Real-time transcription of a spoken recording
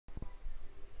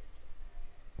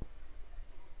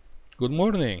Good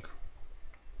morning.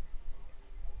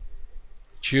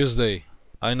 Tuesday.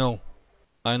 I know.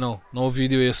 I know. No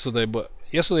video yesterday, but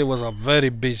yesterday was a very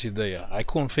busy day. I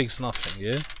couldn't fix nothing,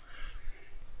 yeah?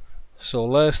 So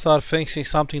let's start fixing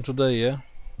something today, yeah?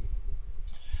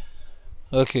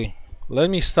 Okay. Let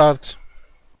me start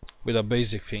with a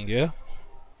basic thing, yeah?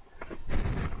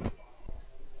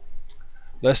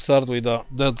 Let's start with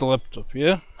that laptop,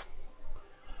 yeah?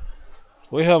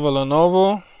 We have a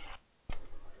Lenovo.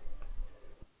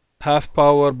 Half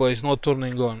power, but it's not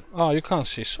turning on. Oh, you can't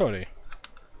see, sorry.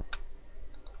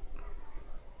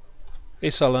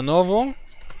 It's a Lenovo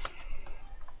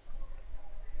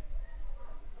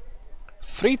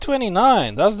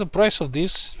 329. That's the price of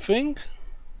this thing?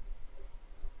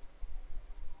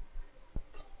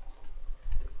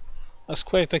 That's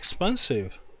quite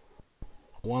expensive.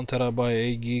 1 terabyte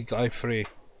 8 gig i3.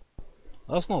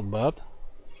 That's not bad.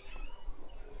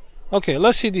 Okay,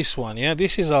 let's see this one. Yeah,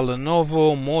 this is a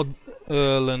Lenovo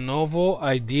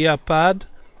Ideapad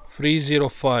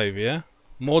 305. Yeah,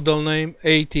 model name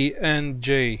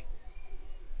 80NJ.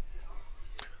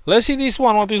 Let's see this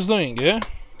one. What it's doing? Yeah.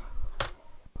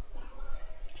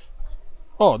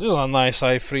 Oh, this is a nice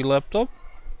i3 laptop.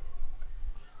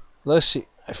 Let's see.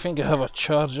 I think I have a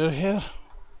charger here.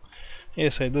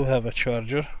 Yes, I do have a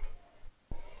charger.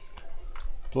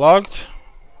 Plugged.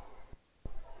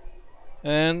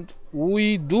 And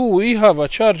we have a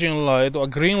charging light, a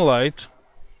green light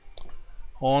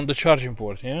on the charging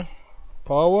port. Yeah.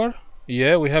 Power.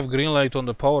 Yeah, we have green light on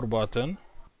the power button.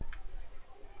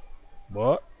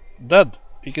 But dead.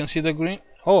 You can see the green.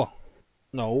 Oh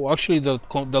no, actually the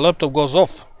laptop goes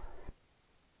off.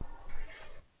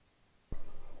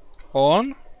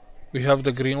 On. We have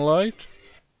the green light.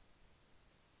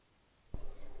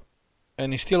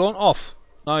 And it's still on. Off.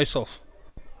 Now it's off.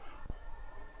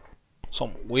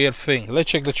 Some weird thing.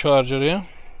 Let's check the charger, yeah?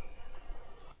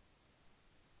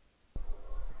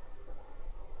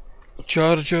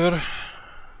 Charger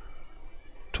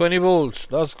 20 volts.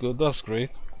 That's good, that's great.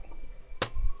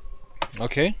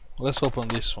 Okay, let's open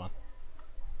this one.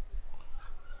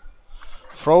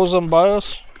 Frozen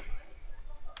BIOS.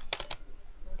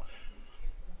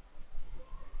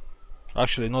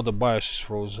 Actually, not the BIOS is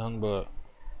frozen, but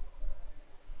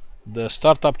the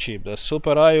startup chip, the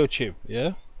Super IO chip,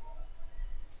 yeah?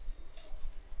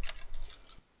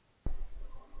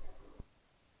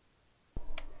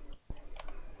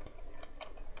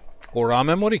 Or RAM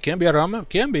memory? Can be a RAM?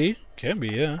 Can be,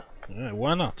 yeah. Yeah,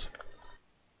 why not?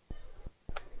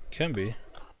 Can be.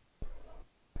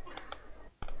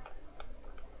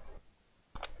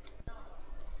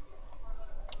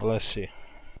 Let's see.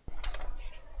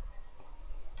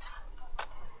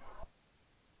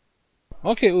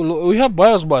 Okay, we have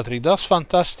BIOS battery. That's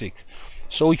fantastic.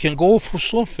 So we can go through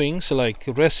some things like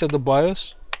reset the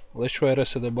BIOS. Let's try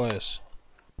reset the BIOS.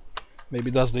 Maybe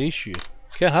that's the issue.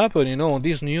 Can happen, you know,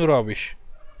 this new rubbish.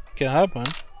 Can happen.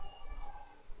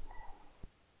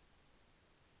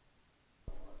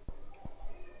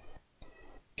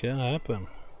 Can happen.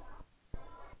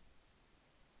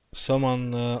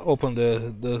 Someone opened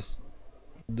the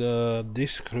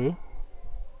disk screw,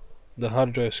 the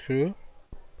hard drive screw.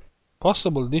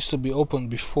 Possible this to be opened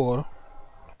before.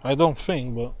 I don't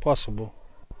think, but possible.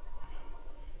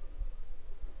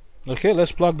 Okay,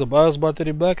 let's plug the BIOS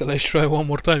battery back and let's try one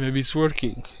more time. Maybe it's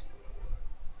working.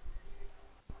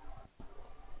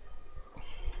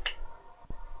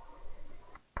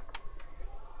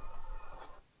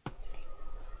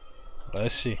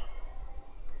 Let's see.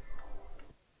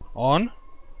 On.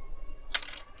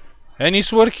 And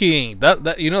it's working.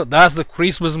 That you know, that's the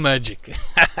Christmas magic.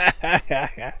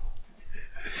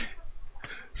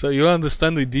 So you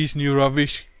understand with these new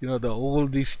rubbish, you know, all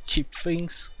these cheap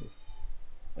things.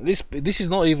 This is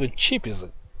not even cheap, is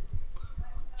it?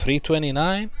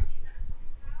 329.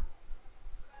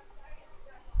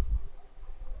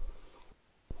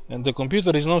 And the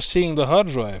computer is not seeing the hard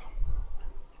drive.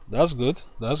 That's good.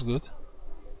 That's good.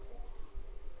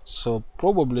 So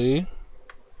probably,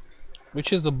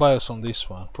 which is the BIOS on this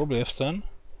one? Probably F10.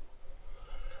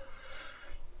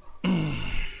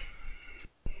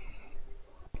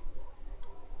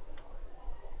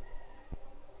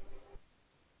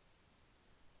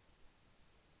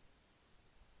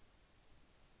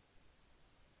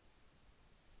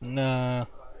 Nah,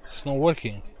 it's not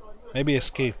working. Maybe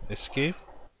escape. Escape.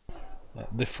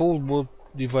 The full boot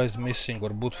device missing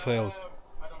or boot failed.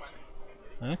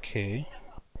 Okay.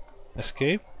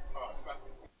 Escape.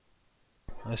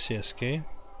 Let's see, escape.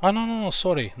 Ah, no,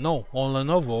 sorry. No, on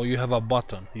Lenovo you have a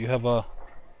button. You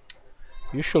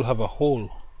should have a hole.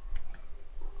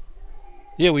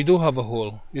 Yeah, we do have a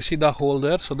hole. You see that hole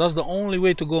there? So that's the only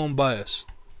way to go on BIOS.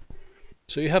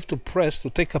 So you have to press to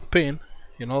take a pin,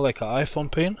 you know, like an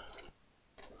iPhone pin.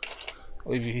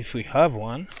 Or if we have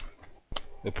one,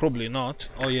 but probably not.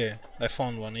 Oh yeah, I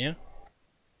found one here.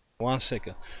 1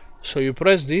 second. So you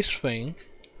press this thing.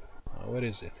 Where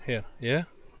is it? Here, yeah?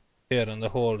 Here in the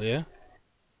hole, yeah?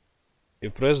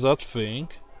 You press that thing,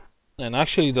 and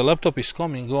actually the laptop is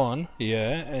coming on,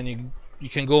 yeah, and you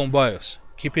can go on BIOS.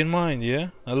 Keep in mind, yeah?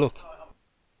 Now look.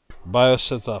 BIOS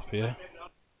setup, yeah?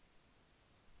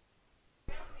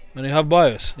 And you have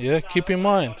BIOS, yeah? Keep in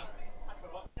mind.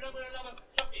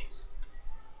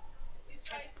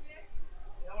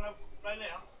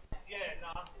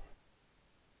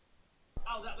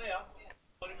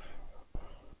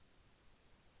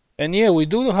 And yeah, we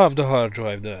do have the hard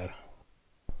drive there.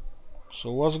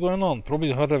 So what's going on? Probably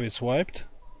the hard drive is wiped.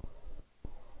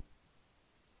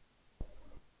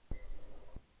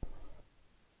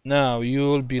 Now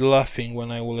you'll be laughing when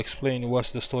I will explain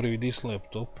what's the story with this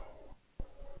laptop.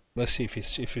 Let's see if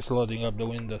it's loading up the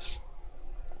Windows.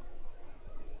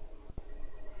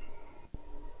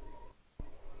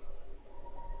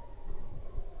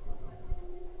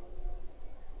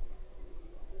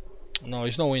 No,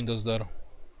 it's no Windows there.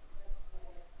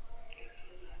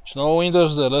 There's no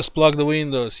Windows there. Let's plug the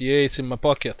Windows. Yeah, it's in my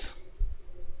pocket.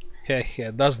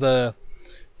 Yeah, that's the,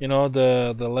 you know,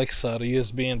 the Lexar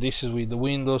USB, and this is with the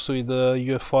Windows with the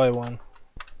UEFI one.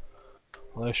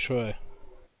 Let's try.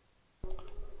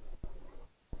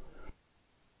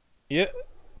 Yeah,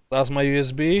 that's my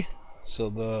USB. So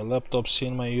the laptop's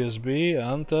in my USB.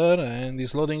 Enter, and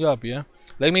it's loading up. Yeah.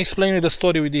 Let me explain you the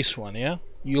story with this one. Yeah.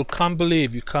 You can't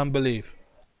believe. You can't believe.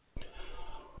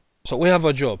 So we have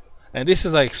a job. And this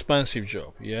is an expensive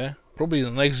job, yeah? Probably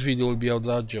the next video will be about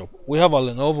that job. We have a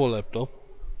Lenovo laptop,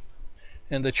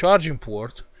 and the charging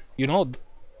port, you know,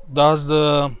 that's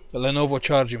the Lenovo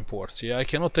charging ports, yeah? I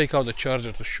cannot take out the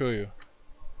charger to show you.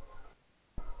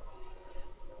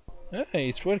 Hey,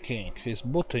 it's working, it's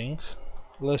booting.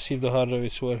 Let's see if the hard drive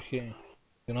is working.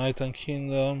 United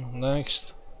Kingdom,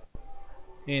 next.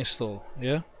 Install,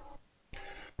 yeah?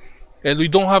 And we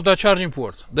don't have that charging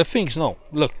port. The things, no.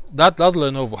 Look, that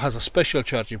Lenovo has a special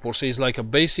charging port. So it's like a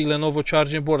basic Lenovo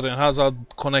charging port and has a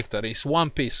connector. It's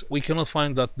one piece. We cannot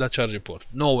find that charging port.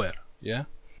 Nowhere. Yeah.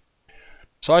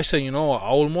 So I say, you know,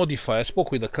 I will modify. I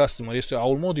spoke with the customer yesterday. I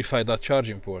will modify that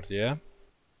charging port. Yeah.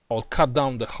 I'll cut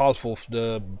down the half of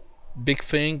the big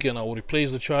thing and I will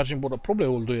replace the charging port. I probably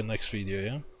will do it next video.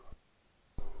 Yeah.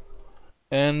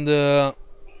 And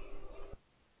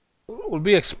will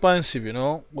be expensive, you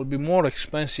know, will be more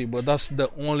expensive, but that's the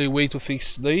only way to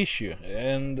fix the issue.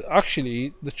 And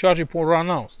actually the charging port ran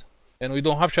out and we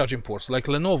don't have charging ports like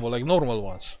Lenovo, like normal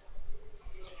ones.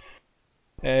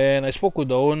 And I spoke with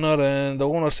the owner, and the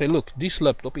owner said, look, this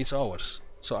laptop is ours.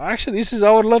 So actually this is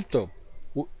our laptop.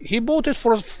 He bought it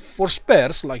for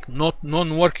spares, like not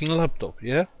non-working laptop,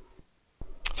 yeah,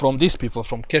 from these people,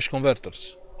 from cash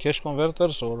converters,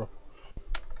 or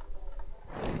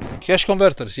cash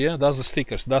converters, yeah, that's the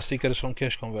stickers. That sticker is from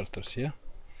cash converters, yeah.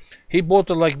 He bought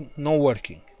it like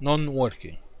non-working,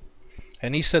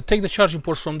 and he said, take the charging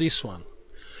ports from this one.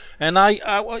 And I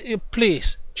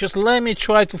please, just let me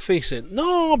try to fix it.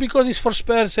 No, because it's for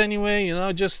spares anyway, you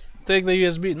know, just take the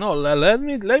USB. No, let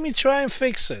me try and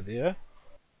fix it, yeah.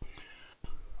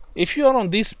 If you are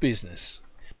on this business,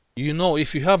 you know,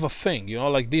 if you have a thing, you know,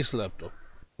 like this laptop,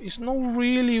 it's not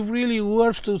really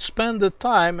worth to spend the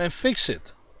time and fix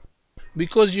it,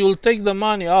 because you'll take the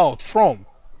money out from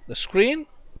the screen,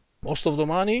 most of the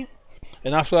money,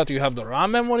 and after that you have the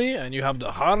RAM memory and you have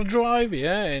the hard drive,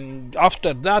 yeah, and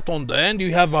after that on the end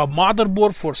you have a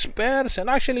motherboard for spares, and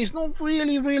actually it's not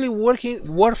really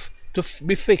worth to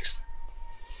be fixed.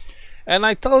 And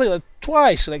I tell you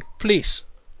twice, like, please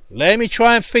let me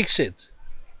try and fix it.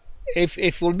 If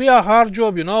it will be a hard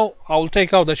job, you know, I will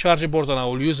take out the charging port and I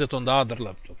will use it on the other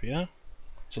laptop, yeah.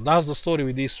 So that's the story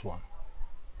with this one.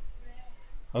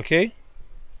 Okay.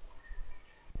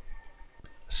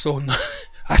 So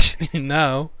actually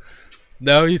now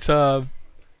it's a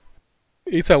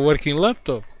working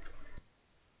laptop.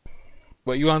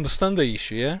 But you understand the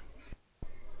issue, yeah?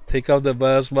 Take out the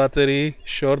BIOS battery,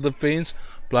 short the pins,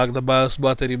 plug the BIOS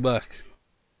battery back.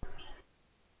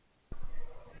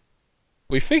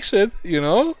 We fix it, you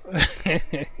know.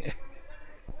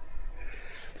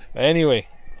 Anyway,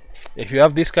 if you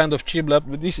have this kind of cheap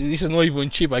laptop, this is not even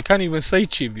cheap. I can't even say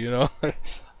cheap, you know.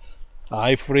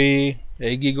 i3,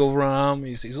 8 gig of RAM,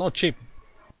 it's not cheap.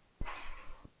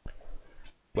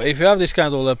 But if you have this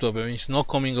kind of laptop and it's not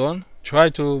coming on, try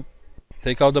to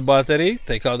take out the battery,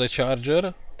 take out the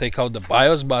charger, take out the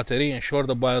BIOS battery and short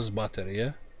the BIOS battery,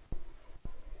 yeah?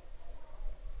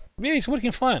 Yeah, it's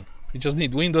working fine. You just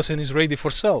need Windows and it's ready for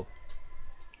sale.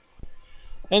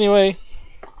 Anyway,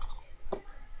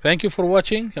 thank you for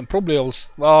watching, and probably I will...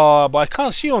 but I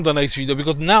can't see you on the next video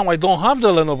because now I don't have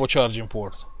the Lenovo charging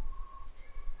port.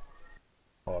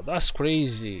 Oh, that's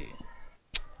crazy.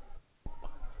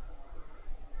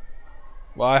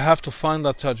 Well, I have to find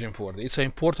that charging port. It's an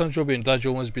important job and that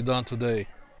job must be done today.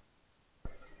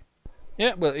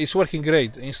 Yeah, but it's working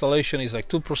great. Installation is like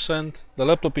 2%. The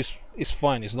laptop is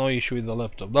fine. It's no issue with the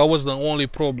laptop. That was the only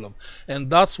problem. And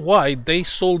that's why they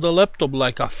sold the laptop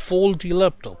like a faulty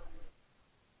laptop.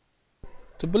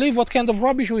 To believe what kind of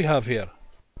rubbish we have here.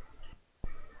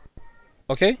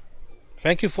 Okay?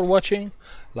 Thank you for watching.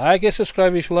 Like and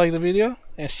subscribe if you like the video.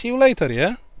 And see you later,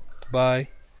 yeah? Bye.